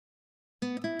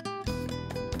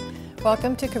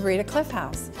Welcome to Cabrita Cliff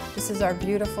Haus. This is our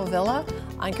beautiful villa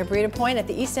on Cabrita Point at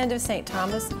the east end of St.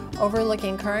 Thomas,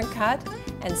 overlooking Current Cut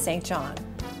and St. John.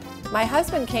 My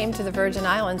husband came to the Virgin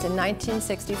Islands in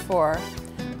 1964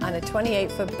 on a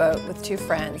 28-foot boat with two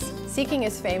friends, seeking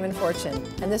his fame and fortune,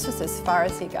 and this was as far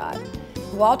as he got.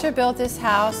 Walter built this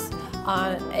house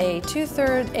on a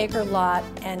 2/3 acre lot,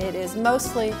 and it is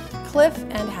mostly cliff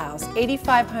and house,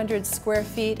 8,500 square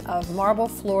feet of marble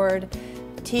floored,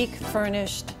 teak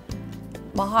furnished,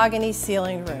 mahogany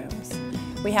ceiling rooms.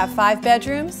 We have 5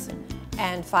 bedrooms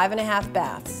and 5.5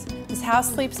 baths. This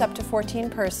house sleeps up to 14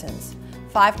 persons,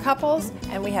 5 couples,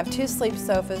 and we have 2 sleep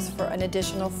sofas for an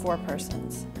additional 4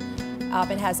 persons.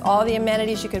 It has all the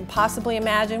amenities you could possibly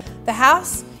imagine. The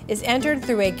house is entered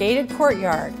through a gated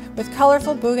courtyard with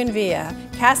colorful bougainvillea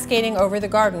cascading over the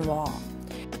garden wall.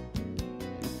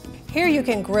 Here you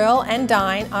can grill and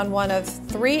dine on one of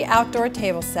 3 outdoor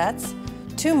table sets.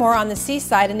 2 more on the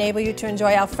seaside enable you to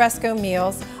enjoy alfresco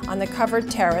meals on the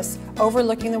covered terrace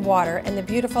overlooking the water and the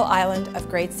beautiful island of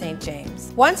Great St.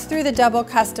 James. Once through the double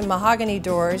custom mahogany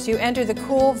doors, you enter the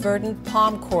cool, verdant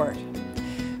palm court,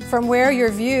 from where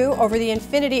your view over the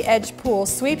infinity edge pool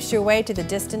sweeps your way to the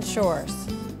distant shores.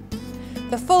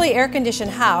 The fully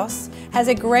air-conditioned house has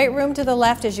a great room to the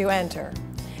left as you enter.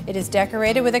 It is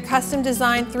decorated with a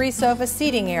custom-designed 3-sofa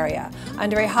seating area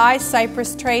under a high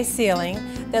cypress tray ceiling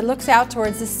that looks out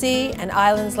towards the sea and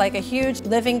islands like a huge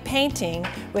living painting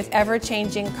with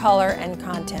ever-changing color and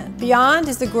content. Beyond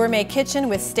is the gourmet kitchen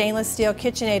with stainless steel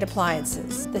KitchenAid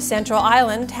appliances. The central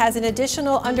island has an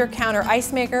additional undercounter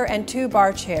ice maker and 2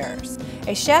 bar chairs.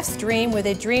 A chef's dream with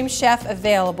a dream chef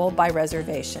available by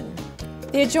reservation.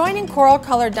 The adjoining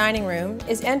coral-colored dining room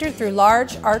is entered through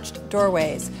large arched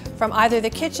doorways from either the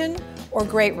kitchen or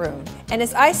great room, and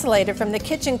is isolated from the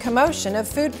kitchen commotion of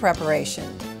food preparation.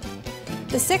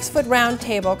 The 6-foot round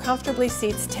table comfortably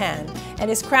seats 10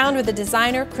 and is crowned with a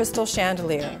designer crystal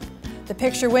chandelier. The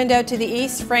picture window to the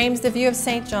east frames the view of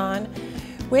St. John,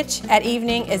 which at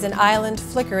evening is an island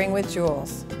flickering with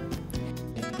jewels.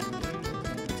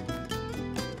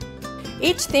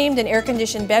 Each themed and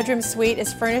air-conditioned bedroom suite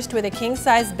is furnished with a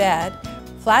king-size bed,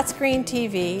 flat-screen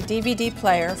TV, DVD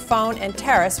player, phone, and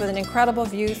terrace with an incredible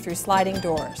view through sliding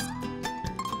doors.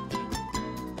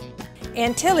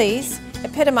 Antilles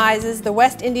epitomizes the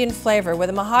West Indian flavor with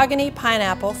a mahogany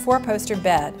pineapple 4-poster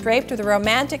bed draped with a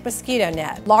romantic mosquito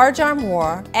net, large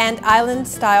armoire, and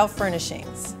island-style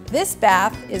furnishings. This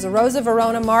bath is a Rosa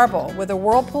Verona marble with a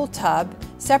whirlpool tub,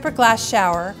 separate glass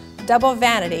shower, double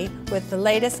vanity with the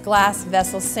latest glass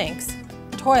vessel sinks,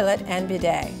 toilet, and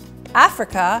bidet.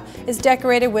 Africa is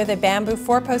decorated with a bamboo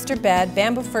 4-poster bed,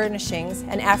 bamboo furnishings,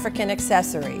 and African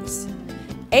accessories.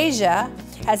 Asia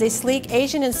has a sleek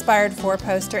Asian-inspired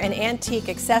 4-poster and antique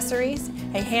accessories.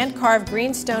 A hand-carved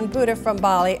greenstone Buddha from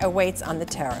Bali awaits on the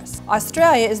terrace.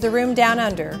 Australia is the room down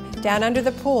under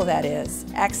the pool that is,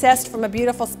 accessed from a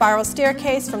beautiful spiral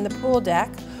staircase from the pool deck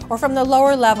or from the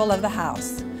lower level of the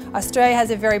house. Australia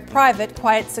has a very private,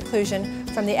 quiet seclusion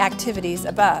from the activities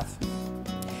above.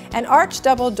 An arched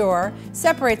double door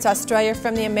separates Australia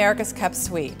from the America's Cup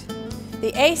suite.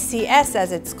 The ACS,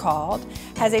 as it's called,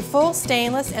 has a full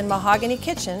stainless and mahogany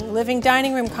kitchen, living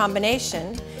dining room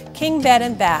combination, king bed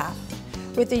and bath.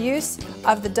 With the use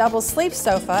of the double sleep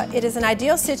sofa, it is an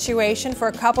ideal situation for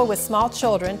a couple with small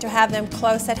children to have them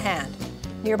close at hand.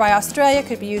 Nearby Australia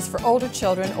could be used for older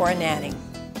children or a nanny.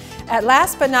 At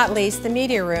last but not least, the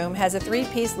media room has a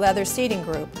 3-piece leather seating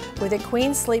group with a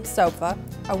queen sleep sofa,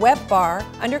 a wet bar,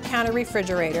 under-counter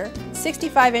refrigerator,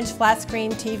 65-inch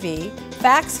flat-screen TV,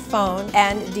 fax, phone,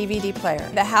 and DVD player.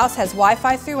 The house has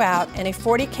Wi-Fi throughout and a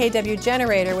 40 kW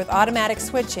generator with automatic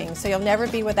switching, so you'll never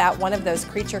be without one of those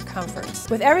creature comforts.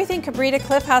 With everything Cabrita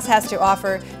Cliff Haus has to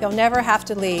offer, you'll never have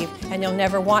to leave, and you'll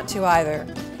never want to either.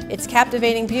 Its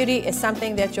captivating beauty is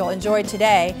something that you'll enjoy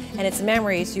today, and its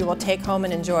memories you will take home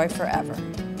and enjoy forever.